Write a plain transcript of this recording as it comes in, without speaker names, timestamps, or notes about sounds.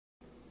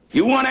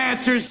You want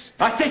answers?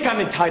 I think I'm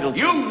entitled.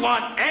 You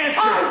want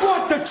answers? I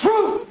want the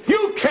truth!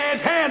 You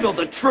can't handle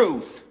the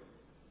truth.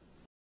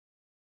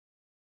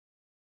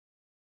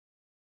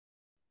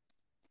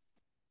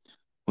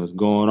 What's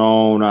going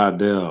on out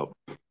there?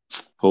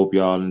 Hope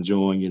y'all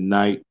enjoying your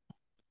night.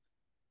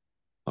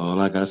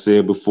 Like I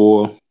said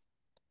before,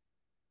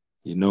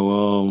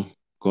 gonna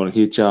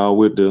hit y'all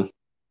with the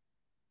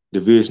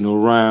divisional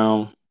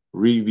round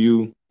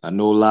review. I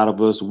know a lot of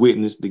us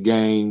witnessed the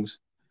games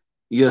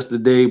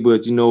yesterday,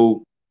 but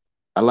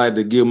I like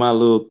to give my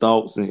little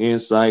thoughts and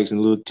insights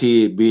and little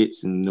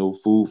tidbits and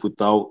food for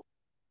thought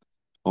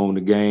on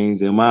the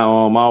games. Am I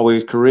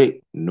always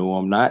correct? No,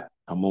 I'm not.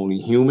 I'm only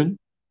human.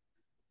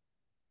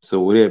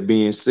 So with that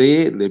being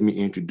said, let me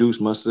introduce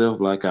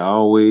myself like I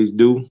always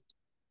do.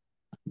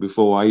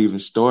 Before I even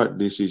start,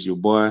 this is your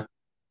boy.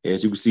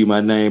 As you can see my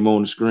name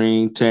on the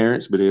screen,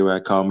 Terrence, but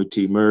everybody call me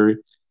T. Murray.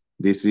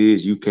 This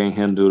is You Can't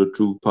Handle the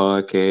Truth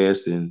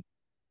podcast. And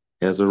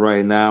as of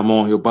right now, I'm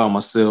on here by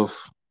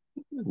myself,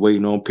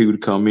 waiting on people to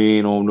come in.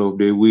 I don't know if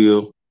they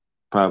will.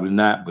 Probably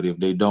not, but if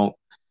they don't,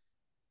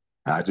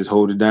 I just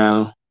hold it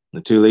down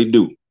until they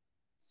do.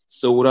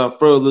 So without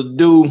further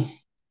ado,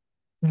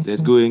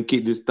 let's go ahead and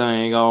kick this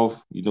thing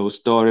off.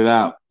 Start it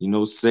out,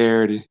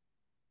 Saturday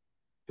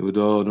with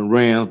the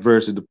Rams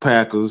versus the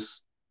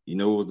Packers.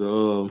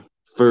 The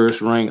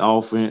first-ranked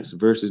offense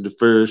versus the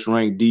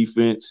first-ranked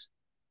defense.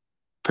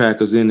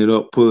 Packers ended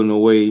up pulling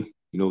away,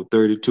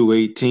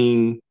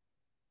 32-18.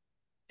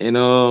 And,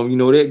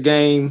 that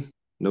game,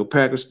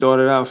 Packers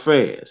started out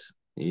fast.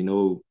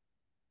 And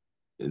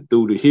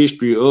through the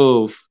history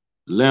of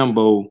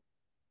Lambeau,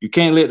 you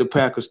can't let the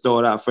Packers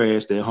start out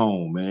fast at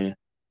home, man.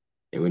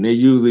 And when they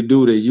usually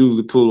do, they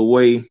usually pull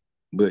away.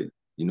 But,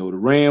 the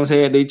Rams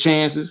had their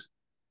chances.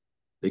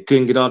 They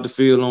couldn't get off the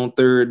field on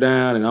third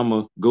down, and I'm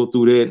going to go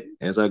through that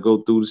as I go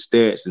through the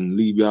stats and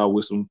leave y'all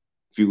with some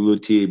few little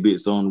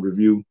tidbits on the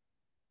review.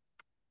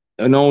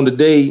 And on the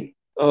day,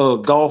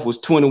 Goff was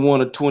 21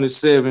 of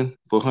 27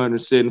 for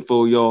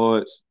 174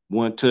 yards,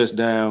 1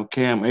 touchdown.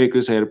 Cam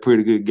Akers had a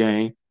pretty good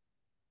game.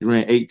 He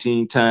ran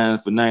 18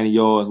 times for 90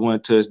 yards,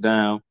 1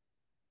 touchdown.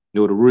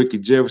 The rookie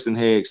Jefferson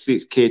had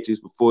 6 catches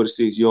for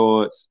 46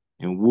 yards,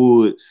 and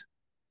Woods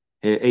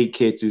had 8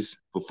 catches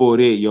for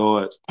 48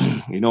 yards.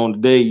 On the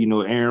day,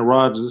 Aaron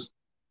Rodgers,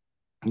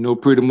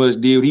 pretty much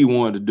did what he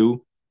wanted to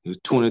do. He was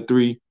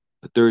 23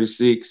 for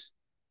 36,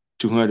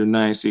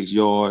 296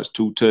 yards,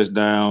 2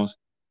 touchdowns.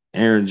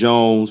 Aaron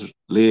Jones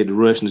led the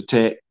rushing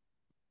attack.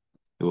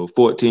 There were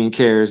 14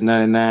 carries,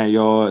 99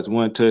 yards,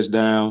 1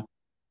 touchdown.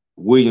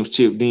 Williams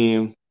chipped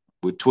in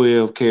with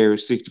 12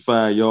 carries,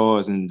 65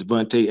 yards, and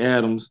Devontae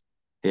Adams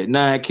had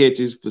 9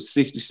 catches for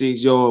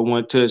 66 yards,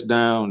 1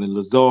 touchdown, and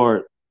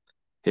Lazard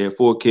had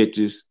 4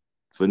 catches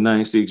for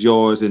 96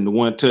 yards and the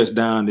 1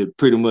 touchdown that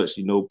pretty much,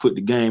 put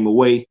the game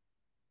away.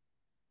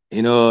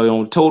 And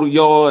on total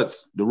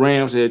yards, the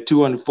Rams had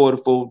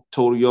 244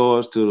 total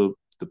yards to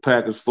the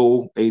Packers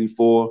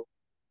 484.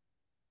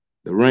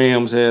 The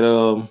Rams had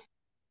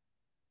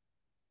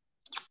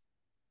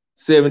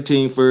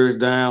 17 first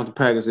downs. The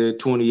Packers had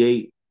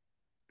 28.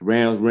 The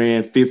Rams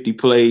ran 50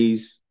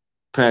 plays.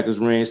 Packers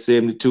ran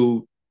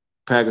 72.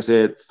 Packers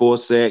had 4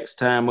 sacks,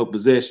 time of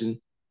possession.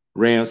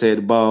 Rams had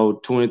the ball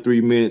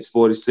 23 minutes,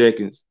 40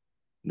 seconds.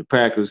 The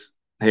Packers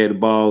had the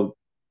ball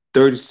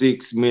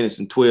 36 minutes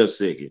and 12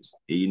 seconds.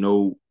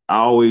 I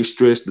always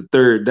stress the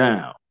third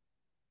down.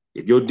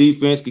 If your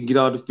defense can get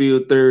off the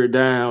field third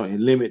down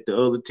and limit the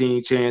other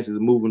team's chances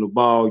of moving the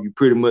ball, you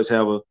pretty much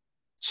have a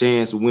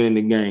chance of winning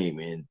the game.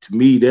 And to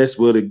me, that's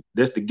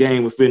the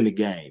game within the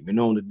game. And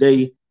on the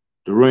day,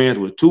 the Rams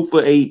were 2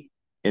 for 8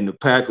 and the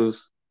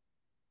Packers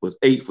was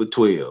 8 for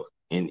 12.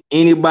 And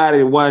anybody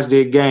that watched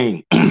that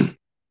game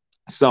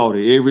saw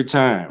that every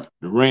time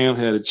the Rams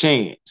had a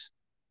chance,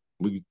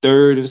 we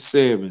 3rd and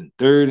 7,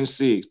 3rd and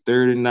 6,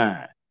 3rd and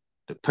 9,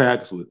 the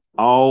Packers would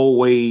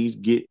always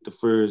get the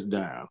first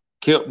down,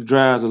 kept the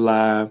drives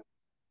alive,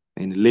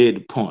 and led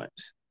the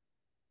punts.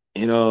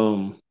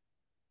 And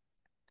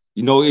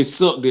it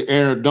sucked that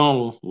Aaron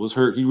Donald was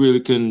hurt. He really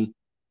couldn't,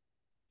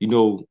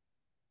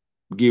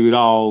 give it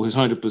all his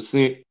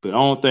 100%, but I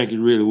don't think it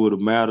really would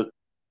have mattered.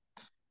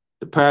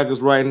 The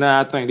Packers right now,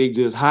 I think they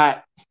just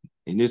hot.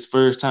 And this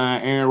first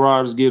time Aaron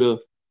Rodgers get a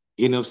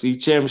NFC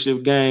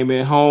Championship game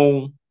at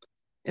home,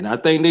 and I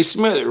think they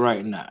smell it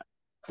right now.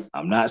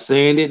 I'm not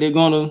saying that they're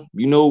gonna,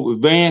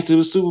 advance to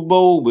the Super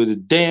Bowl, but it's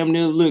damn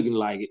near looking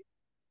like it.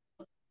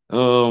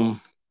 Hit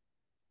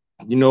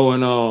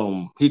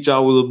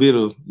y'all with a bit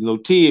of,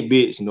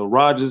 tidbits.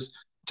 Rodgers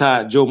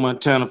tied Joe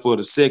Montana for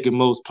the second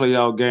most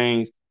playoff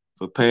games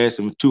for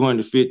passing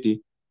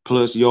 250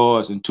 plus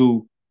yards and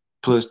 2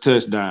 plus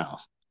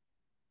touchdowns.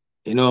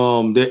 And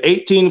they're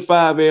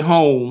 18-5 at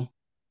home.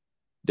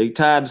 They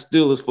tied the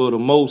Steelers for the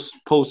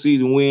most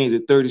postseason wins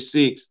at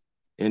 36,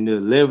 and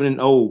they're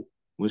 11-0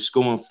 when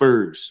scoring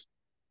first.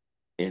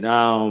 And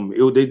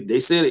they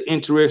said an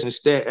interesting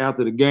stat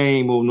after the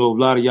game. I don't know if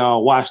a lot of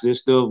y'all watch this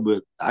stuff,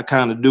 but I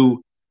kind of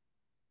do.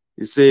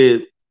 It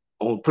said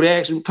on play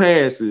action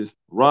passes,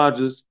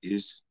 Rodgers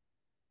is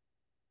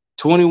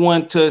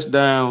 21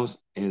 touchdowns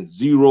and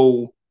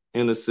 0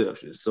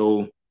 interceptions.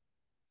 So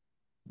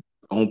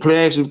on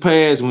play action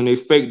pass, when they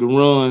fake the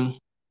run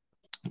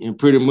and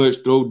pretty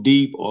much throw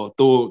deep or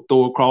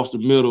throw across the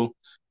middle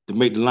to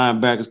make the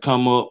linebackers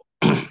come up,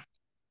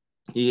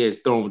 he has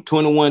thrown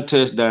 21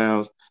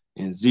 touchdowns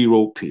and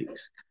 0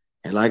 picks.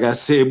 And like I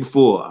said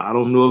before, I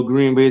don't know if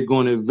Green Bay is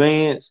going to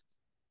advance,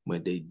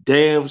 but they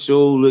damn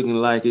sure looking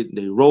like it.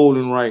 They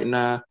rolling right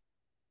now.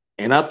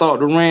 And I thought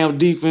the Rams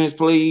defense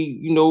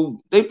played,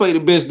 they played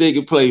the best they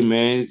could play,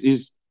 man.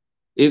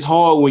 It's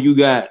hard when you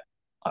got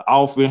an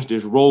offense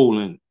that's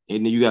rolling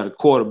and then you got a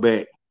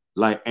quarterback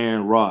like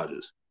Aaron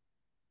Rodgers.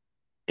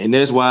 And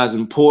that's why it's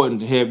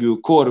important to have your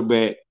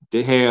quarterback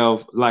to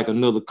have like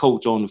another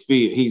coach on the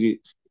field.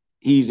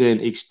 He's an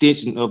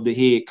extension of the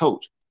head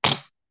coach.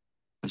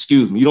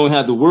 Excuse me. You don't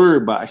have to worry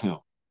about him.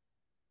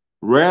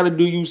 Rarely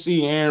do you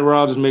see Aaron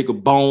Rodgers make a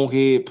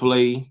bonehead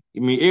play. I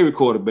mean, every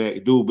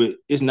quarterback do, but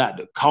it's not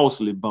the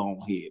costly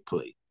bonehead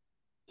play.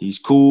 He's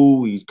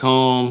cool. He's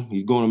calm.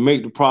 He's going to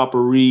make the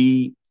proper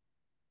read.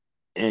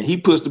 And he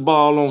puts the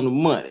ball on the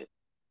money.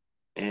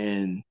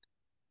 And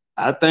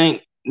I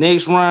think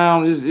next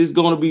round is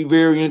going to be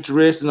very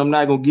interesting. I'm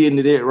not going to get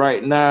into that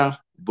right now,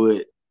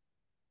 but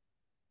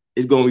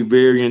it's going to be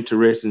very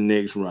interesting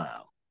next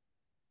round.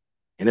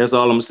 And that's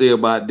all I'm going to say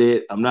about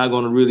that. I'm not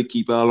going to really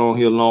keep y'all on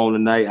here long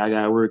tonight. I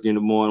got work in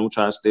the morning. I'm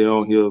trying to stay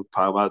on here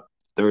probably about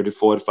 30,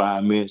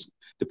 45 minutes,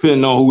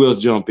 depending on who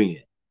else jump in.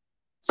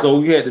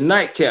 So we had the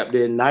nightcap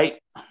that night.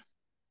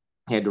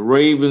 Had the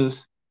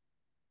Ravens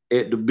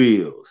at the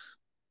Bills.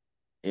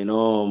 And,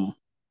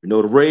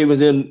 the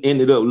Ravens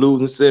ended up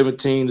losing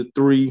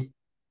 17-3.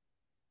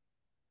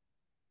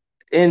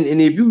 And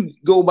if you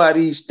go by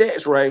these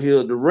stats right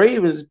here, the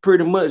Ravens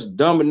pretty much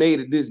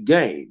dominated this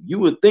game. You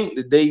would think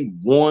that they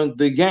won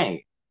the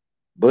game.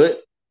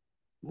 But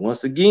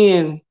once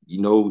again,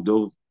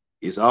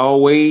 it's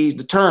always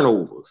the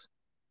turnovers.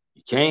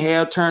 You can't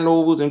have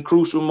turnovers in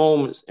crucial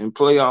moments in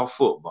playoff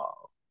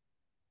football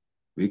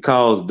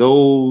because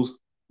those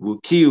will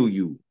kill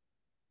you.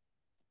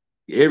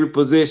 Every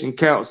possession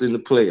counts in the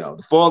playoff.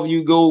 The farther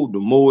you go, the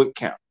more it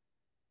counts.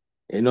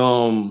 And,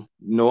 on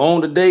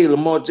the day,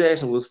 Lamar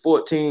Jackson was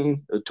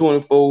 14 of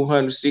 24,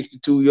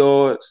 162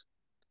 yards.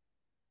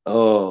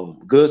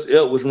 Gus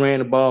Edwards ran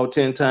the ball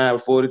 10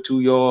 times,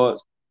 42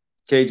 yards.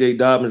 KJ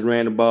Dobbins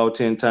ran the ball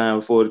 10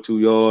 times, 42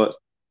 yards.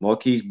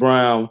 Marquise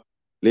Brown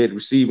led the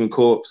receiving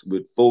corps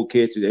with 4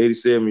 catches,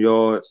 87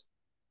 yards.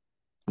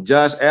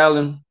 Josh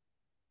Allen,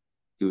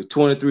 he was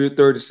 23 of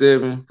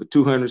 37 for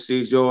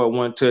 206 yards,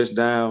 1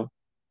 touchdown.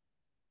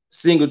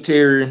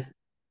 Singletary,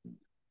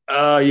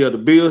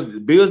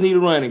 the Bills need a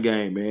running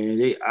game,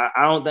 man.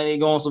 I don't think they're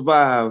gonna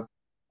survive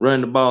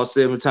running the ball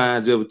 7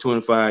 times over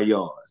 25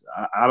 yards.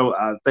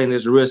 I think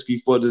that's a recipe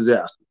for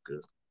disaster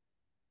because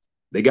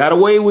they got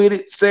away with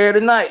it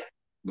Saturday night.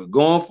 But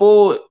going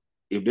forward,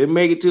 if they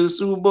make it to the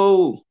Super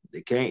Bowl,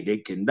 they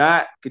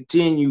cannot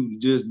continue to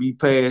just be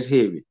pass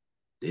heavy.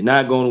 They're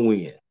not gonna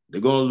win.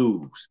 They're gonna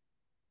lose.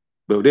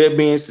 But with that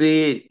being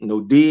said,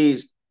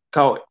 Diggs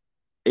caught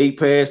 8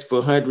 passes for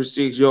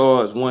 106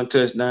 yards, 1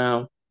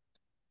 touchdown.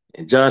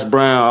 And Josh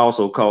Brown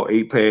also caught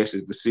 8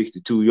 passes for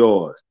 62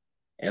 yards.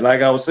 And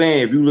like I was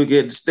saying, if you look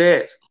at the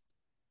stats,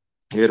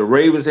 the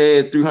Ravens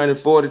had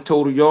 340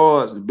 total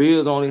yards. The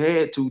Bills only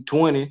had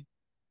 220.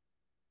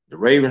 The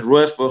Ravens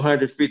rushed for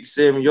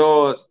 157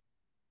 yards.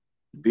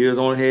 The Bills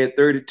only had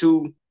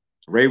 32.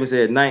 The Ravens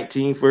had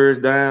 19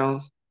 first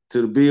downs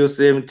to the Bills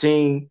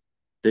 17.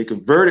 They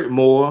converted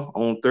more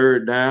on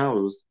third down.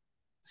 It was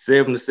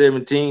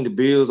 7-17. The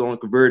Bills only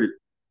converted,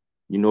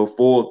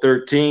 4 of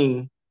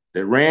 13.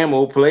 The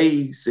Rams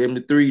played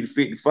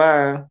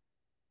 73-55,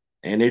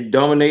 and they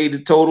dominated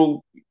the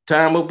total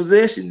time of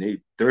possession. They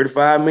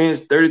 35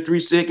 minutes, 33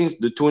 seconds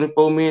to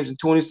 24 minutes and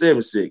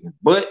 27 seconds.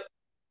 But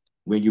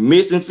when you're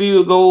missing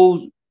field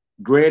goals,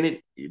 granted,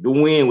 the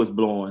wind was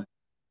blowing,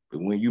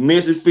 but when you're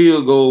missing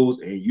field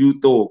goals and you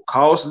throw a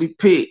costly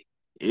pick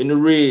in the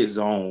red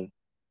zone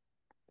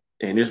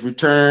and it's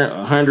returned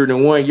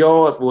 101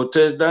 yards for a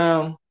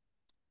touchdown,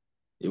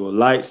 it was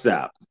lights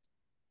out.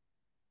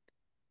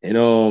 And,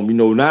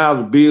 now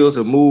the Bills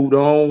have moved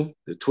on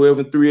to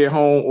 12-3 at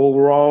home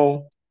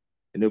overall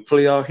in their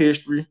playoff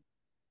history.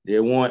 They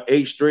won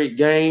 8 straight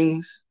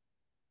games,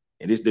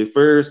 and it's their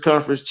first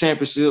conference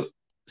championship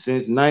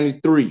since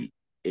 '93.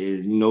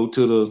 And,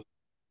 to the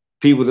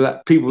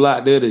people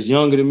out there that's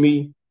younger than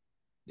me,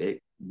 that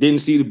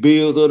didn't see the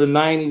Bills of the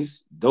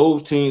 90s,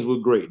 those teams were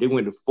great. They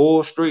went to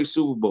 4 straight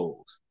Super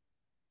Bowls,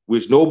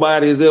 which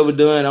nobody has ever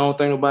done. I don't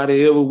think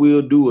nobody ever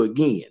will do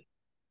again.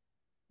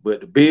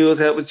 But the Bills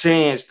have a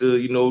chance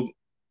to,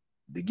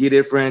 to get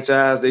their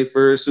franchise their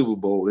first Super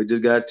Bowl. They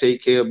just got to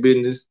take care of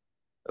business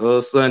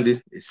Sunday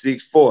at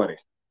 6:40.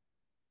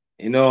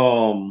 And,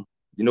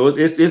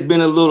 it's been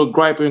a little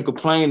griping and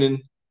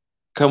complaining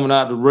coming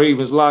out the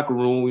Ravens locker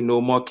room.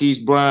 Marquise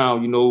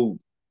Brown,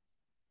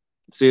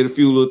 said a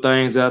few little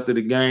things after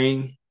the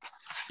game.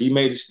 He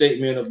made a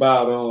statement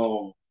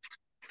about,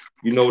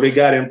 they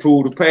got to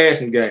improve the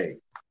passing game.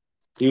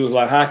 He was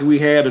like, how can we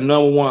have the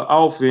number one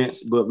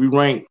offense, but we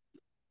rank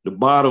the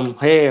bottom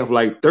half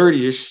like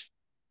 30-ish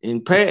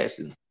in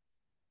passing?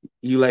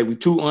 He like, we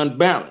too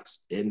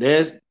unbalanced. And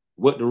that's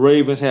what the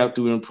Ravens have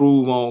to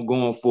improve on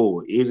going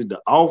forward. Is it the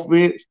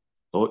offense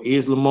or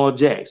is Lamar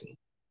Jackson?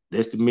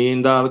 That's the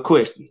 $1 million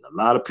question. A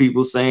lot of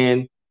people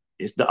saying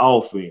it's the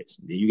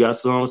offense. Then you got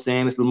some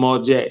saying it's Lamar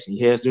Jackson.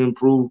 He has to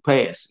improve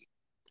passing.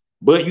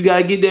 But you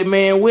got to get that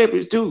man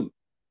weapons too.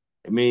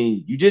 I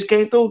mean, you just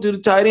can't throw to the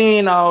tight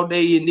end all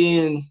day and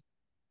then,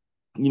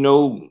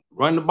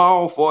 run the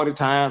ball 40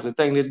 times and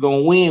think that's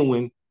going to win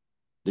when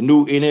the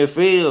new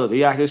NFL,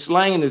 they out here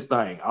slanging this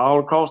thing all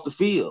across the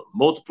field.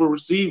 Multiple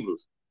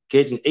receivers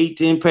catching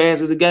 8-10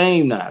 passes a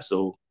game now.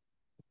 So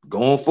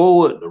going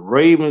forward, the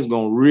Ravens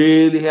going to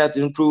really have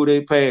to improve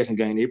their passing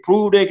game. They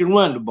prove they can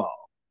run the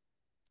ball.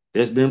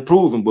 That's been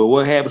proven. But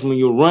what happens when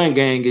your run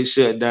game gets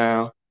shut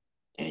down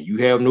and you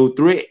have no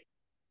threat?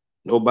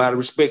 Nobody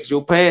respects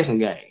your passing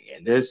game.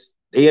 And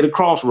they at a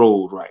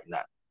crossroads right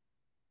now.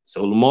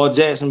 So Lamar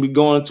Jackson be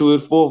going into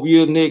his 4th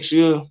year next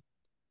year.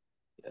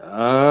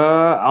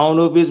 I don't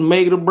know if it's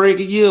make it or break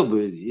a year, but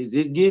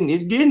it's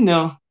getting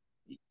there.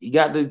 You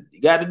got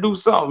to do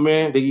something,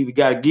 man. They either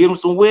got to give them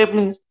some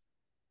weapons,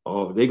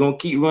 or they're gonna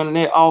keep running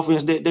that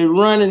offense that they're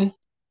running.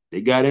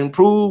 They got to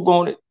improve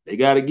on it. They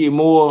got to get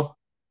more.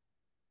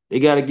 They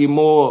got to get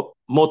more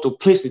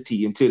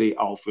multiplicity into their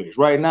offense.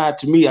 Right now,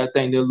 to me, I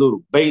think they're a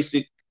little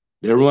basic.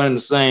 They're running the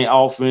same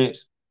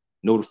offense.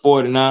 The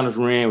 49ers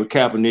ran with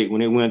Kaepernick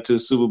when they went to the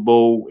Super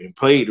Bowl and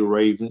played the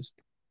Ravens.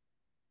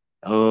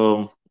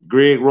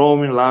 Greg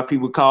Roman, a lot of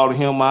people calling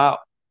him out,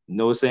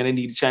 saying they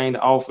need to change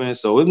the offense.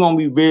 So it's going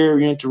to be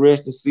very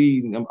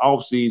interesting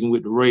off season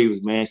with the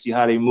Ravens, man. See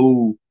how they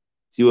move,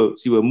 see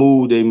what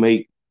move they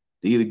make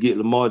to either get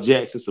Lamar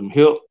Jackson some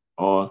help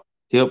or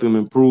help him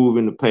improve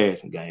in the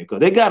passing game. Because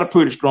they got a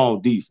pretty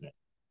strong defense.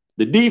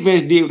 The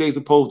defense did what they're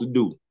supposed to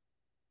do.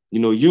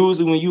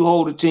 Usually when you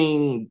hold a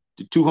team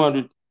to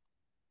 200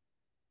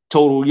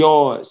 total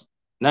yards,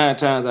 9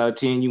 times out of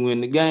 10 you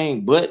win the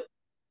game, but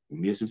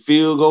missing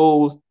field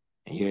goals,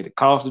 and you had to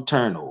cost a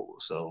turnover.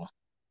 So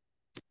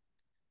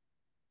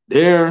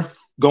they're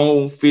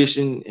going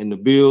fishing, and the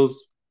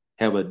Bills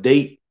have a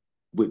date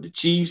with the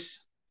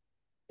Chiefs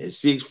at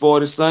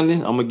 6:40 Sunday.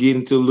 I'm going to get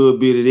into a little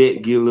bit of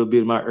that, get a little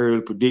bit of my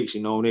early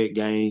prediction on that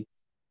game.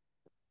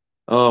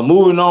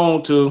 Moving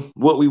on to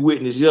what we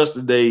witnessed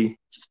yesterday,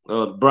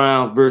 the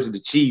Browns versus the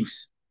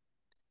Chiefs.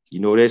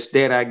 That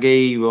stat I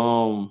gave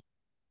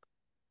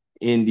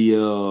in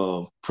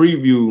the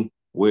preview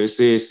where it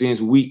says since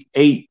week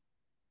 8,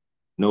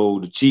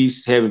 the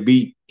Chiefs haven't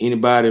beat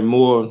anybody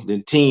more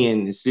than 10,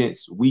 and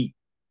since week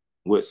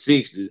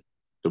 6,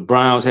 the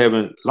Browns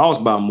haven't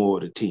lost by more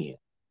than 10.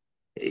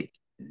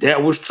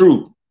 That was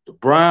true. The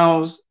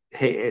Browns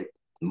had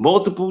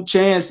multiple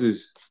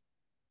chances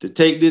to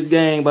take this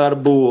game by the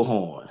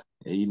bullhorn.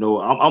 And,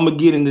 I'm going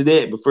to get into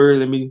that, but first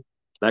let me,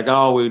 like I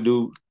always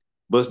do,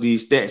 bust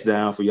these stats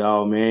down for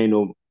y'all,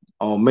 man.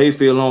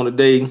 Mayfield on the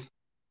day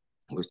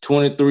was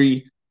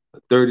 23,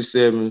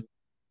 37,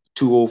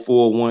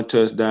 204, 1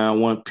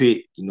 touchdown, 1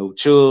 pick.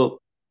 Chubb,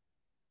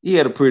 he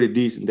had a pretty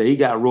decent day. He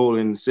got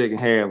rolling in the second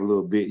half a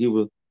little bit. He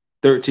was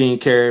 13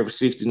 carries for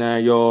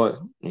 69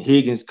 yards. And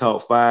Higgins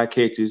caught 5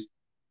 catches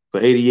for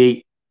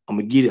 88. I'm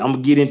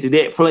gonna get into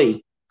that play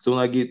soon as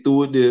I get through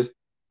with this.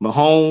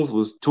 Mahomes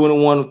was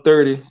 21 of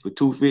 30 for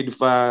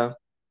 255.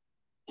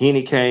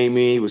 Henny came in,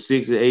 he was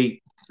 6 of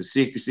 8 for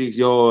 66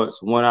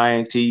 yards, 1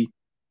 INT.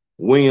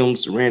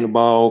 Williams ran the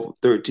ball for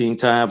 13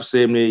 times for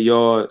 78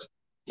 yards.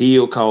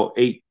 Hill caught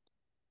 8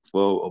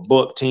 for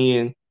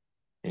 $110,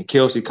 and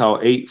Kelsey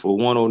caught 8 for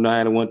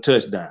 109 and 1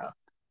 touchdown.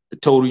 The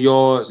total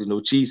yards,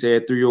 Chiefs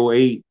had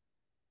 308.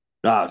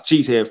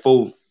 Chiefs had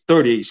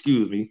 438,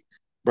 excuse me.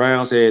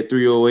 Browns had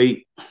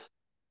 308.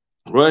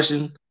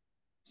 Rushing,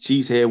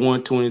 Chiefs had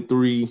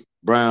 123.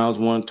 Browns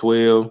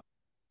 112.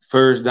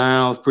 First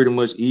downs, pretty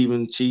much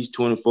even. Chiefs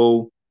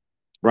 24.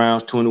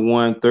 Browns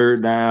 21.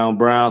 Third down,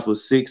 Browns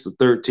was 6 of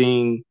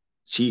 13.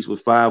 Chiefs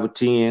was 5 of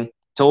 10.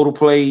 Total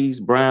plays,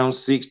 Browns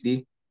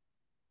 60.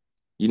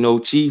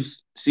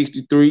 Chiefs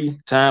 63.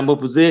 Time of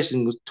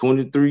possession was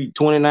 23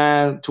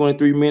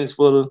 minutes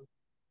for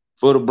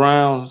the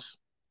Browns.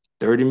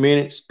 30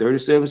 minutes,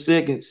 37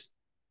 seconds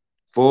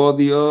for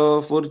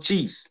the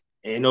Chiefs.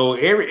 And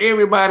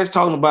everybody's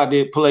talking about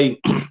that play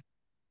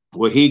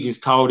where Higgins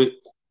caught it,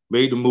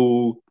 made the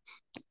move,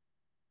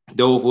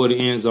 dove for the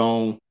end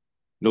zone.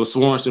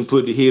 Swanson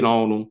put the hit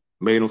on him,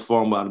 made him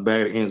fall out the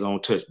back of the end zone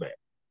touchback.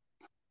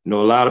 A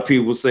lot of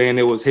people saying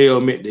it was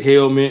helmet to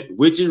helmet,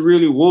 which it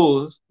really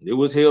was. It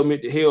was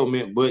helmet to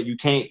helmet, but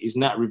it's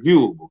not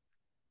reviewable.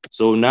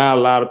 So now a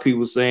lot of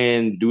people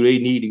saying, do they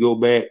need to go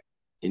back,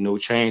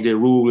 change that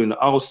rule in the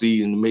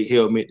offseason to make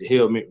helmet to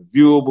helmet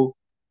reviewable?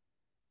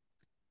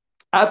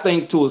 I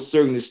think to a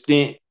certain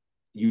extent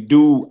you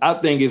do. I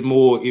think it's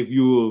more if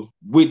you're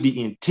with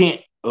the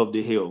intent of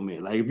the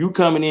helmet. Like if you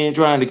coming in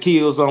trying to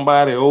kill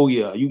somebody, oh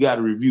yeah, you got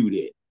to review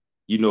that.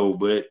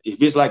 But if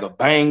it's like a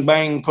bang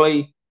bang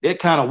play, that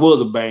kind of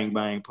was a bang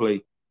bang play.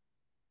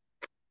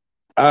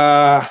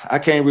 I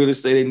can't really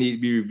say they need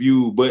to be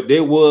reviewed, but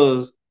there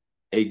was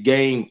a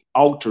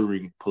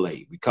game-altering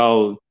play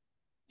because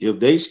if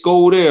they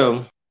score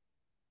there,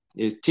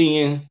 it's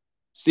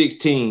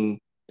 10-16,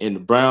 and the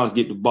Browns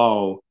get the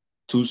ball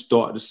to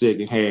start the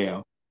second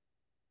half.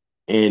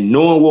 And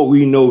knowing what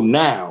we know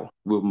now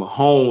with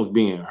Mahomes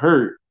being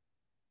hurt,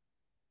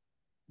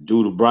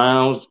 do the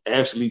Browns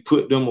actually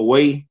put them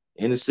away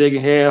in the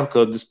second half?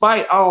 Because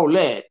despite all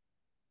that,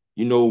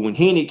 when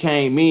Henny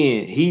came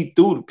in, he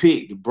threw the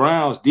pick. The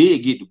Browns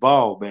did get the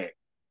ball back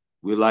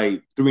with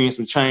like 3 and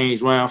some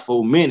change around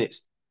 4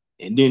 minutes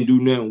and didn't do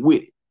nothing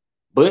with it.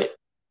 But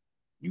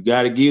you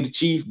got to give the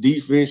Chiefs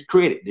defense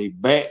credit. Their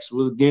backs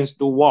was against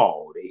the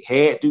wall. They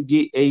had to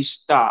get a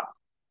stop,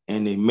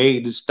 and they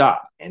made the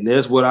stop. And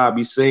that's what I'll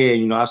be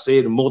saying. I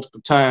said it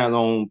multiple times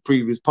on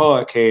previous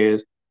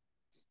podcasts.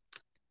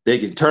 They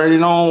can turn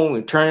it on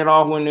and turn it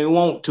off when they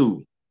want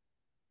to.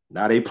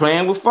 Now they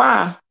playing with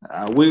fire,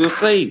 I will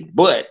say,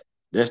 but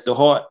that's the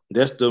heart.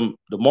 That's the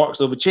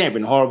marks of a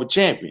champion, the heart of a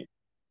champion.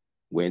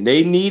 When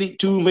they needed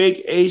to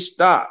make a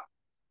stop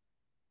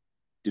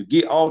to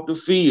get off the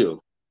field,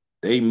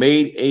 they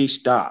made a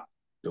stop.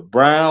 The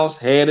Browns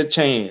had a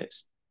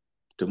chance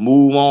to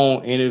move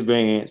on in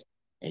advance,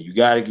 and you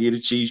got to give the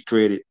Chiefs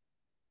credit.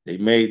 They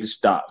made the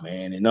stop,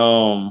 man. And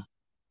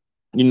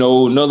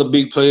another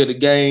big play of the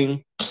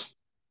game,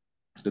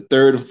 the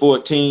 3rd and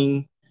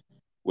 14,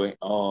 when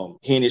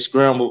Henny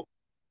scrambled,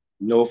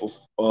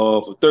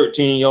 for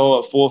 13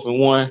 yards, 4th and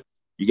 1.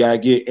 You gotta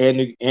give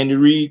Andy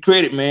Reid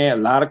credit, man.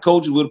 A lot of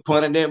coaches would have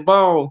punted that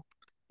ball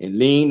and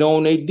leaned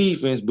on their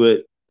defense,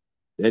 but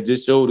that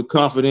just showed the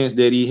confidence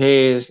that he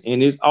has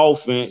in his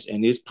offense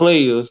and his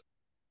players.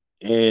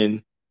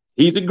 And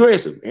he's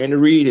aggressive. Andy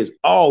Reid has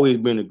always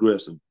been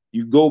aggressive.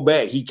 You go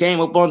back, he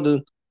came up under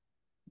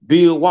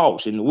Bill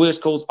Walsh in the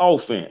West Coast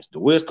offense. The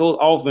West Coast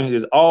offense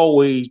has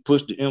always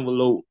pushed the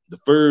envelope, the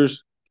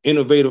first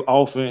innovative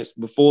offense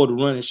before the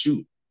run and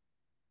shoot.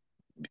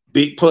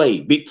 Big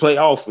play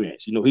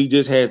offense. He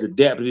just has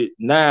adapted it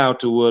now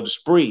to the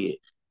spread,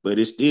 but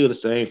it's still the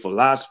same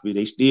philosophy.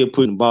 They still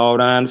putting the ball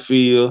down the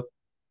field.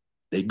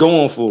 They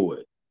going for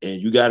it, and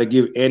you got to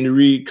give Andy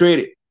Reid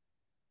credit.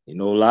 A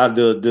lot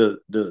of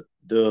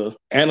the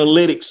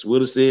analytics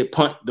would have said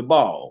punt the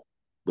ball,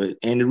 but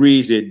Andy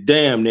Reid said,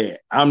 "Damn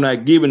that! I'm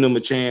not giving them a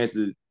chance.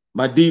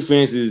 My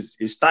defense is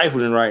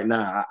stifling right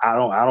now. I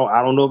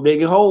don't know if they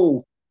can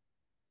hold."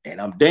 And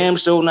I'm damn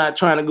sure not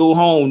trying to go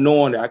home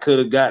knowing that I could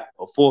have got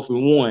a 4th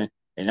and 1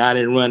 and I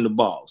didn't run the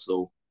ball.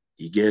 So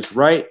he gets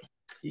right.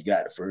 He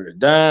got it further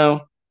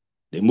down.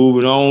 They're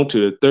moving on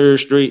to the 3rd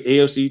straight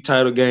AFC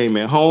title game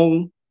at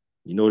home.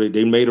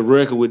 They made a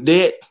record with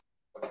that.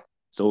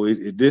 So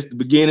is this the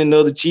beginning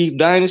of the Chief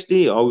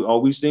dynasty? Are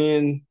we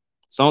seeing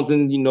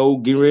something,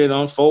 get ready to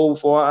unfold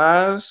for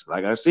our eyes?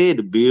 Like I said,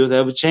 the Bills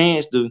have a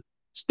chance to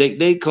stake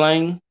their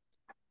claim.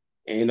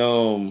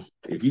 And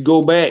if you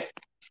go back,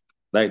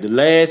 like the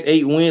last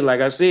 8 wins,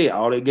 like I said,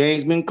 all their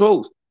games been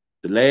close.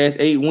 The last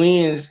 8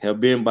 wins have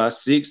been by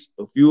 6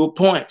 or fewer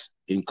points,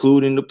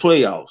 including the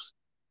playoffs.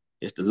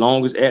 It's the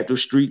longest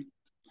active streak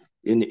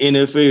in the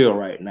NFL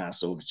right now.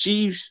 So the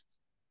Chiefs,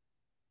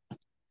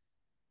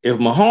 if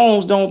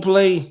Mahomes don't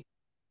play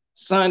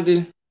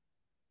Sunday,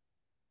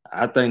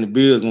 I think the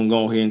Bills gonna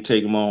go ahead and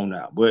take them on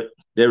now. But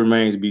that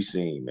remains to be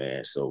seen,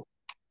 man. So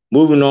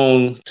moving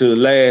on to the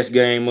last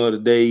game of the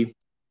day,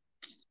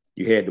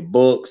 you had the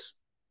Bucks,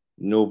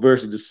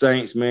 versus the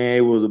Saints, man.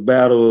 It was a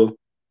battle of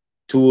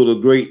two of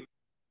the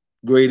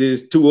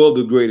greatest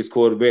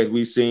quarterbacks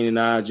we've seen in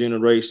our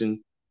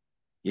generation.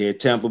 You had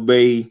Tampa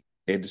Bay,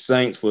 had the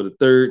Saints for the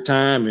 3rd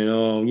time. And,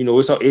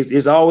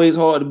 it's always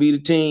hard to beat a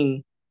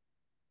team,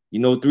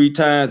 3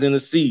 times in a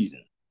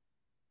season.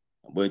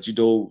 But,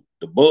 the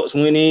Bucks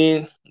went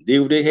in, did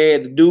what they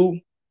had to do.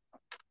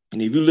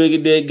 And if you look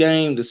at that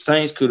game, the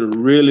Saints could have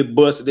really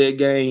busted that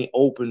game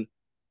open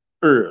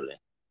early.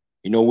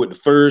 With the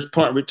first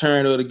punt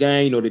return of the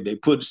game, they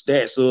put the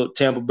stats up.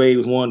 Tampa Bay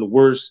was one of the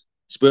worst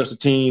special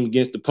teams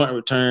against the punt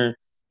return,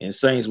 and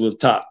Saints was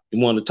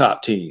one of the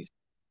top teams.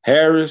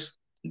 Harris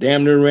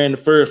damn near ran the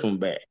first one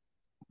back.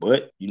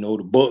 But,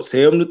 the Bucks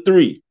held him to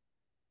 3.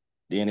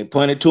 Then they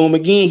punted to him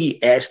again. He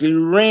actually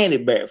ran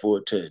it back for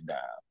a touchdown.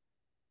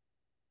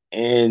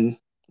 And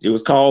it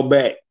was called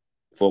back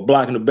for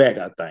blocking the back,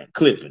 I think,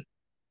 clipping.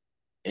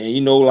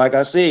 And, like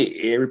I said,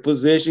 every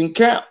possession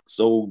counts.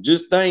 So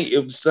just think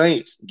if the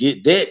Saints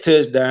get that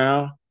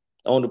touchdown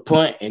on the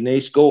punt and they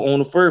score on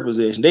the first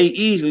possession, they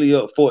easily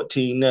up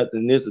 14-0.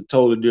 This is a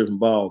totally different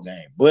ball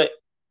game. But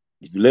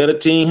if you let a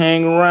team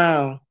hang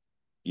around,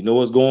 you know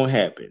what's going to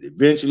happen.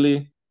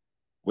 Eventually,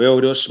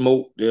 there's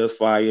smoke, there's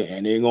fire,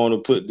 and they're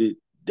going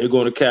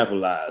to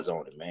capitalize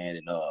on it, man.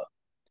 And,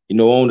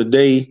 on the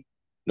day,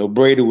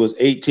 Brady was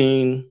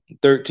 18-13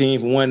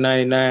 for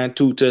 199,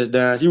 2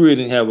 touchdowns. He really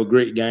didn't have a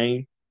great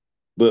game.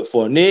 But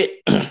Fournette,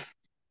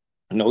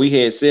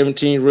 he had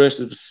 17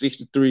 rushes for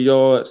 63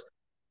 yards.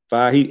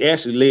 He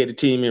actually led the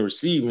team in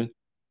receiving,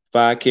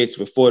 5 catches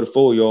for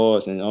 44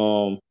 yards.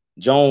 And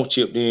Jones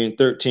chipped in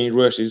 13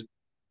 rushes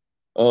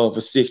for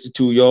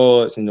 62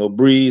 yards. You know,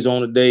 Breeze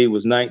on the day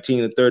was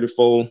 19 of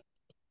 34,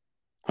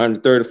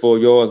 134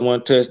 yards,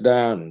 1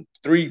 touchdown, and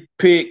 3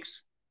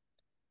 picks.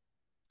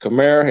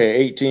 Kamara had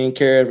 18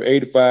 carries for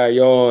 85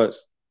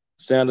 yards.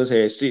 Sanders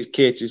had 6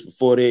 catches for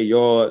 48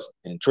 yards,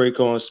 and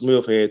Tre'Quan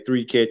Smith had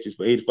 3 catches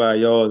for 85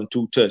 yards and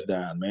 2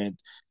 touchdowns, man.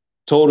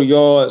 Total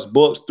yards,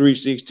 Bucks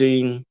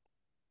 316,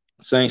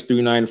 Saints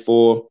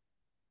 394.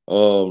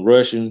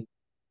 Rushing,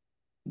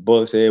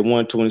 Bucks had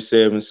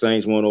 127,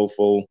 Saints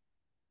 104.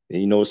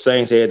 And, you know,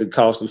 Saints had to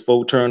cost them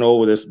 4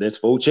 turnovers. That's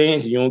 4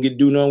 chances. You don't get to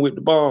do nothing with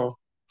the ball.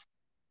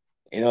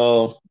 And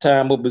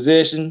time of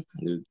possession,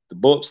 the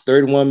Bucks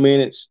 31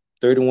 minutes,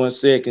 31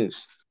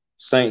 seconds.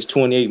 Saints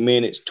 28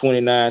 minutes,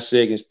 29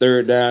 seconds.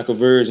 Third down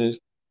conversions,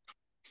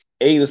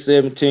 8 of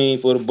 17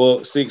 for the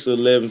Bucks, 6 of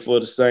 11 for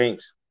the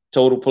Saints.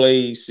 Total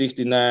plays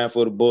 69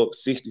 for the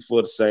Bucks, 60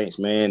 for the Saints,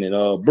 man.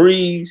 And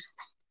Breeze,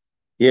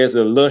 he has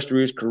an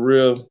illustrious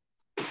career.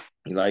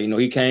 Like, you know,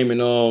 he came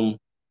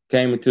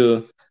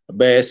into a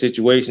bad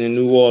situation in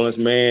New Orleans,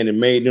 man, and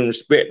made them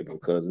respectable.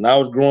 Because when I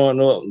was growing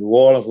up, New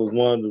Orleans was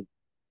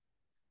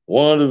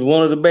one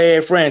of the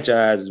bad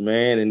franchises,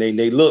 man. And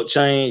they look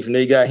changed when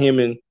they got him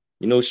and,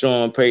 you know,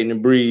 Sean Payton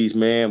and Breeze,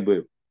 man.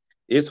 But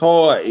it's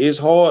hard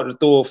to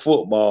throw a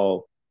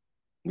football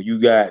when you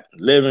got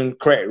 11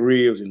 cracked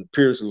ribs and a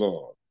pierced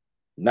lung.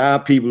 Now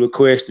people are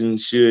questioning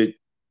should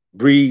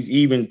Breeze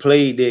even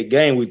played that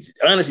game, which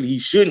honestly he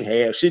shouldn't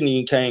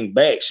even came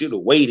back, should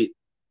have waited.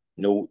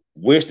 You know,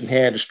 Winston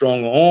had the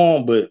stronger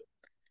arm, but,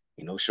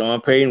 you know, Sean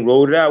Payton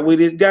rolled it out with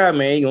his guy,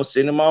 man. He gonna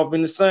send him off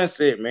in the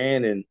sunset,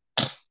 man, and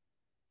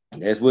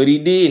that's what he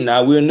did.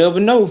 Now we'll never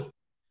know.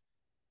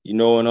 You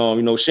know, and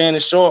you know, Shannon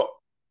Sharp,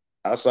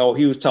 I saw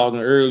he was talking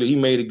earlier. He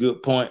made a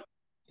good point.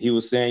 He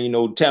was saying, you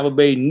know, Tampa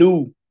Bay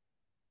knew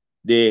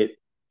that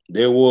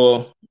there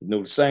were, you know,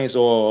 the Saints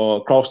are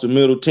across the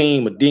middle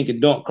team, a dink and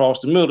dunk across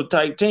the middle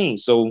type team.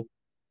 So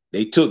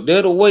they took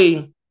that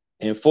away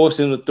and forced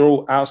him to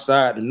throw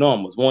outside the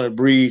numbers. Wanted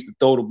Breeze to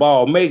throw the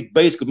ball,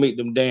 basically make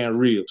them damn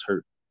ribs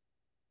hurt.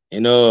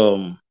 And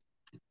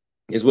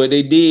it's what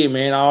they did,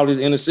 man. All these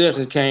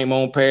interceptions came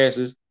on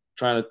passes,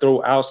 trying to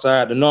throw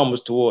outside the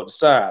numbers toward the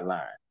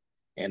sideline.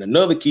 And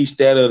another key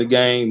stat of the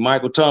game,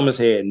 Michael Thomas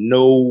had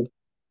no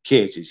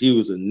catches. He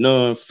was a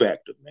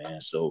non-factor, man.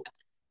 So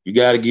you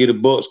got to give the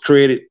Bucks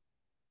credit.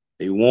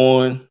 They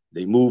won.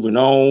 They moving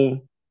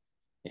on.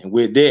 And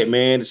with that,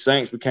 man, the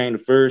Saints became the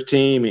first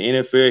team in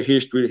NFL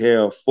history to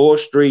have 4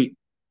 straight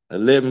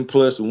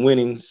 11-plus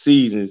winning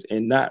seasons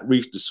and not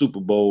reach the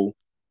Super Bowl.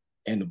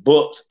 And the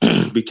Bucks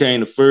became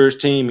the first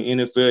team in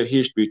NFL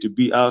history to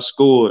be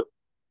outscored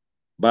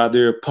by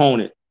their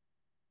opponent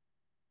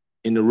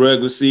in the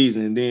regular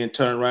season and then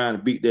turn around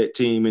and beat that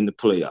team in the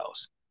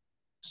playoffs.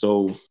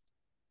 So,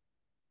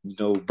 you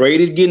know,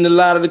 Brady's getting a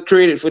lot of the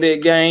credit for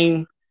that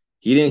game.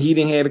 He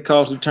didn't have the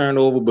costly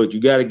turnover, but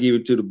you got to give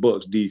it to the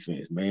Bucks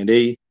defense, man.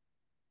 The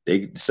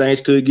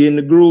Saints could get in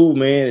the groove,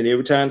 man, and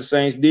every time the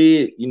Saints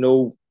did, you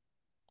know,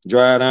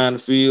 drive down the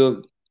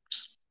field,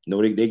 you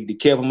know, they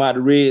kept them out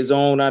the red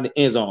zone, out the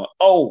end zone.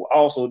 Oh,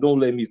 also, don't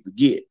let me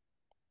forget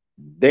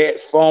that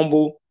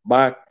fumble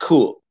by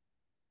Cook.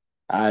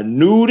 I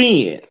knew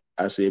then.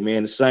 I said,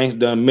 man, the Saints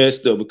done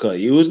messed up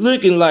because it was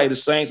looking like the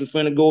Saints were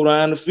finna go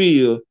down the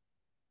field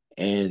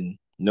and, you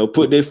know,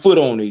 put their foot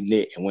on their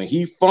neck. And when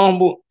he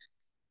fumbled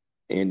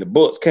and the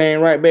Bucks came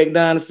right back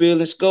down the field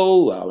and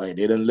scored, I was like,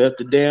 they done left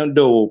the damn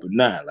door open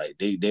now. Like,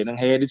 they done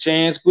had the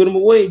chance to put them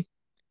away.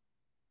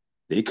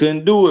 They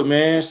couldn't do it,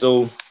 man.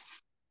 So,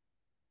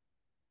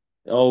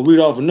 I'll read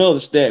off another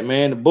stat,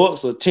 man. The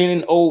Bucks are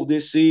 10-0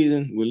 this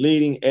season. We're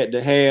leading at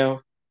the half,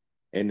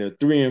 and they're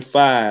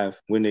 3-5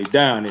 when they're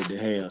down at the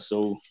half.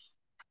 So,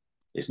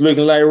 it's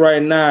looking like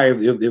right now, if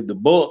the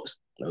Bucks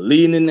are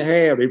leading in the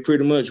half, they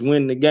pretty much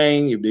win the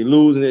game. If they're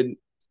losing it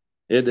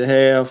at the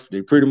half,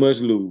 they pretty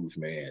much lose,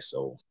 man.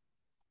 So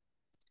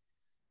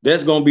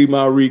that's gonna be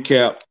my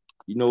recap,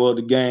 you know, of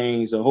the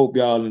games. I hope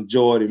y'all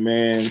enjoyed it,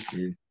 man.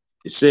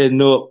 It's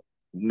setting up,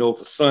 you know,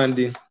 for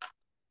Sunday,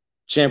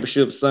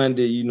 Championship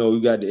Sunday. You know,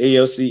 you got the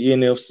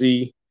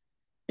AFC,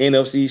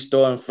 NFC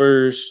starting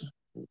first.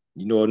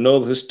 You know,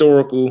 another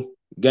historical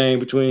game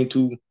between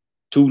two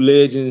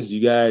legends.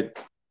 You got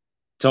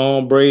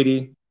Tom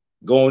Brady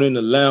going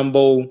into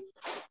Lambeau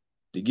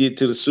to get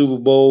to the Super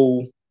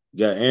Bowl. You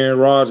got Aaron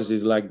Rodgers.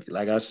 Is like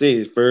I said,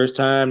 his first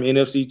time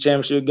NFC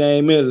Championship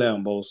game in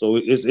Lambeau. So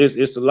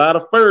it's a lot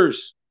of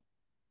firsts,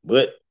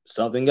 but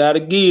something got to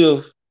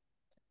give.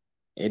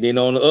 And then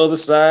on the other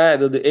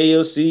side of the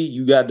AFC,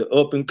 you got the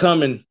up and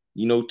coming,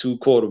 you know, 2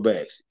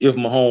 quarterbacks. If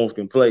Mahomes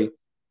can play,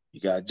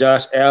 you got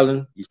Josh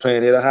Allen. He's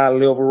playing at a high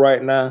level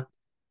right now,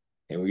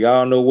 and we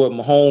all know what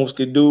Mahomes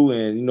could do.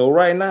 And you know,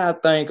 right now, I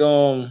think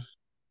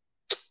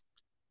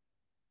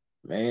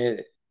man,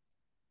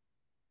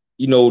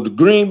 you know, the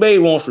Green Bay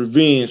wants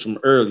revenge from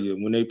earlier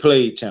when they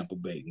played Tampa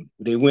Bay.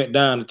 They went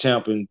down to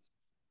Tampa and,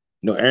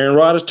 you know, Aaron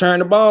Rodgers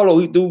turned the ball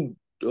over. He threw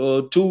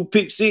 2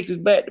 pick sixes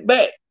back to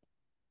back.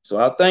 So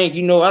I think,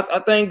 you know, I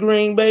think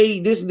Green Bay,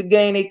 this is the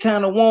game they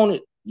kind of wanted.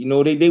 You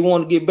know, they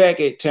want to get back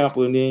at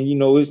Tampa, and then, you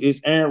know,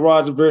 it's Aaron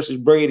Rodgers versus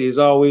Brady. It's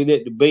always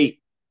that debate.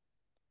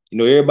 You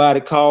know, everybody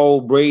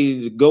called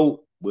Brady the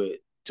GOAT, but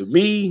to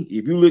me,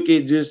 if you look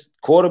at just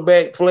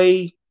quarterback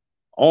play,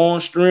 on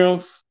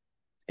strength,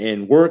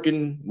 and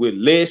working with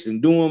less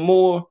and doing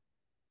more,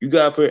 you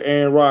got to put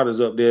Aaron Rodgers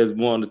up there as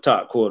one of the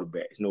top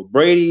quarterbacks. You know,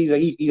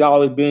 Brady, he's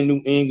always been in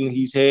New England.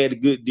 He's had a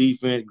good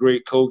defense,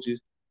 great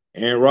coaches.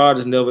 Aaron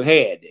Rodgers never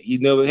had that.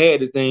 He's never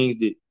had the things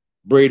that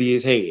Brady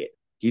has had.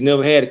 He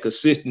never had a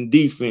consistent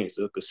defense,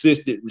 a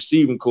consistent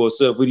receiving corps,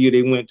 except for the year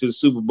they went to the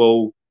Super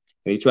Bowl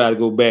and they tried to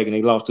go back and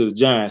they lost to the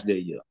Giants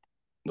that year.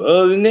 But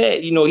other than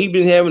that, you know, he's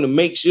been having a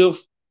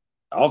makeshift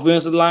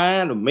offensive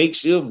line, a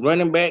makeshift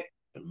running back,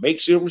 a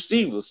makeshift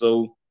receiver.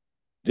 So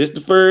this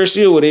the first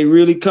year where they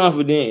really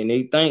confident and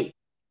they think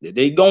that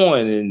they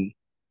going. And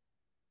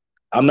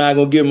I'm not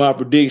gonna give my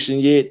prediction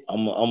yet.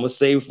 I'm gonna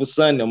save it for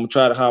Sunday. I'm gonna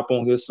try to hop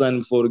on here Sunday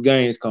before the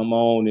games come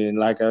on. And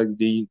like I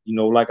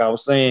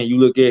was saying, you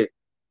look at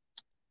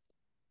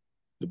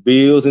the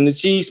Bills and the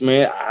Chiefs,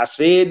 man. I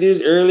said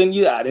this early in the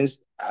year. I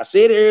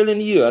said it early in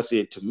the year. I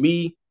said, to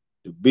me,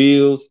 the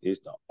Bills is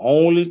the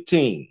only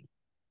team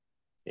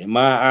in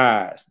my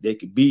eyes that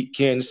could beat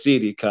Kansas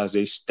City because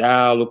they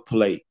style of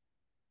play.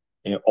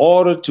 In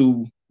order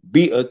to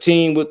beat a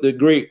team with a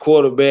great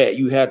quarterback,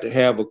 you have to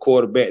have a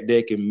quarterback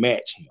that can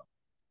match him.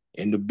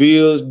 And the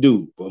Bills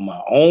do. But my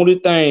only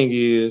thing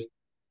is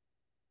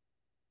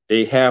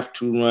they have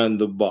to run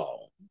the ball.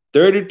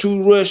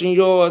 32 rushing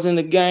yards in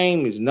the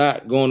game is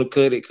not going to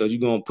cut it because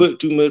you're going to put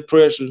too much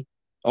pressure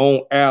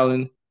on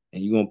Allen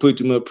and you're going to put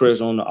too much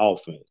pressure on the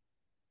offense.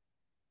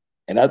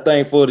 And I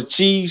think for the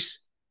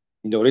Chiefs,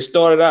 you know, they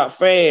started out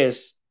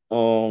fast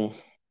Sunday.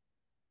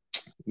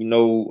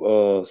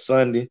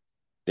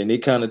 Then they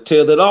kind of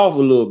tethered off a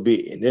little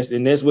bit. And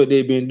that's what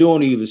they've been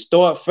doing. They either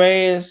start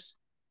fast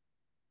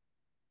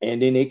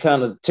and then they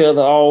kind of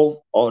tether off,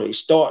 or they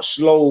start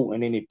slow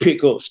and then they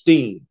pick up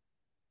steam.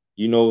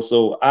 You know,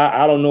 so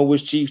I don't know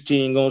which Chiefs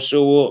team gonna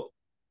show up.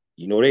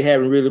 You know, they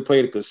haven't really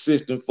played a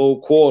consistent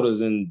 4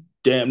 quarters and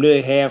damn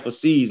near half a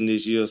season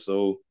this year.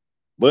 So,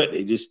 but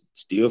they just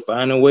still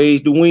finding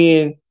ways to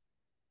win.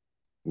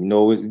 You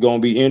know, it's gonna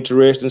be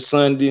interesting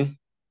Sunday.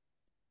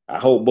 I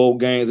hope both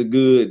games are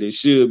good. They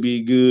should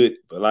be good.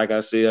 But like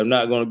I said, I'm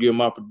not gonna give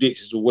my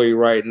predictions away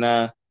right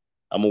now.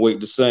 I'm gonna wait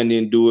till Sunday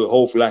and do it.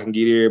 Hopefully I can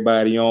get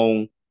everybody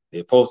on.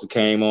 Their poster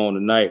came on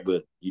tonight,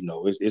 but you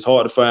know, it's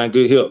hard to find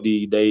good help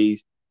these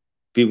days.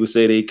 People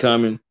say they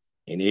coming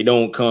and they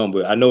don't come,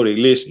 but I know they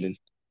listening.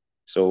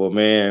 So,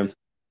 man,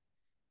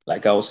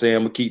 like I was saying,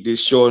 I'm going to keep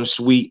this short and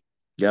sweet.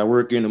 Got to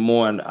work in the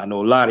morning. I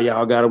know a lot of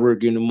y'all got to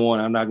work in the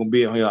morning. I'm not going to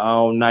be on here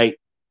all night.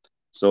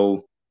 So,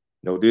 you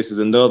know, this is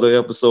another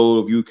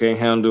episode of You Can't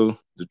Handle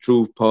the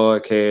Truth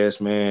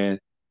podcast, man.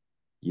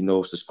 You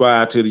know,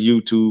 subscribe to the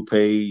YouTube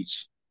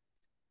page.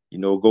 You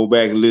know, go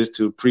back and listen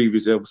to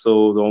previous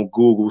episodes on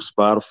Google,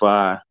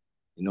 Spotify,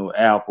 you know,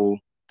 Apple,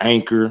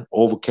 Anchor,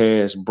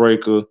 Overcast,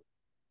 Breaker.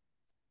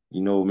 You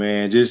know,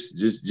 man,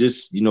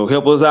 just, you know,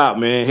 help us out,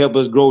 man. Help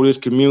us grow this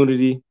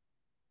community.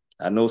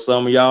 I know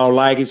some of y'all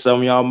like it.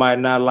 Some of y'all might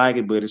not like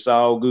it, but it's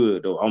all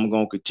good, though. I'm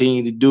going to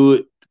continue to do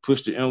it,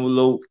 push the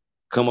envelope,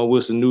 come up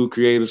with some new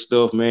creative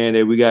stuff, man,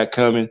 that we got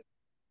coming.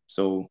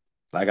 So,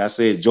 like I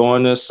said,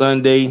 join us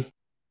Sunday.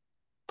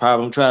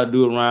 Probably try to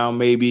do it around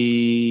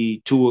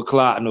maybe 2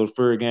 o'clock. I know the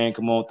first game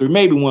come on 3,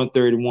 maybe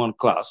 1:30, 1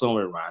 o'clock,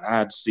 somewhere around. I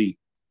have to see.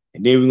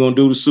 And then we're going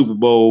to do the Super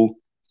Bowl.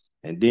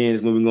 And then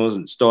it's when we're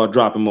going to start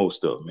dropping more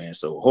stuff, man.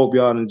 So hope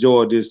y'all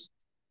enjoyed this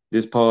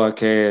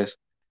podcast.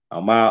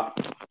 I'm out.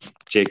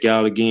 Check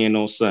y'all again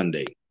on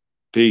Sunday.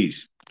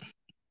 Peace.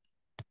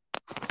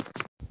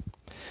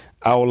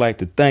 I would like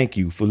to thank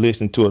you for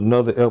listening to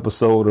another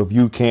episode of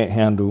You Can't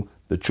Handle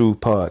the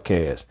Truth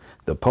podcast.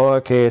 The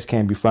podcast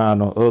can be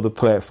found on other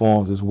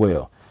platforms as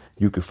well.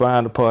 You can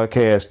find the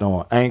podcast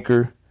on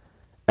Anchor,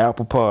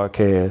 Apple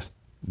Podcasts,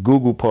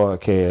 Google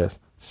Podcasts,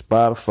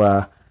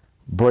 Spotify,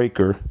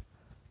 Breaker,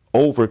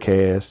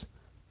 Overcast,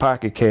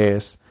 Pocket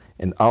Cast,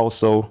 and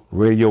also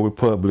Radio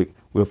Republic,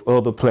 with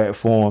other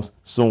platforms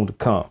soon to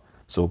come.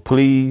 So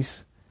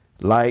please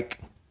like,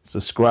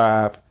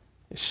 subscribe,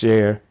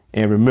 share,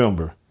 and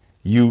remember,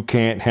 you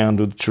can't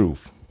handle the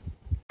truth.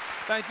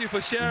 Thank you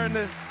for sharing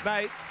this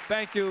night.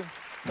 Thank you.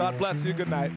 God bless you. Good night.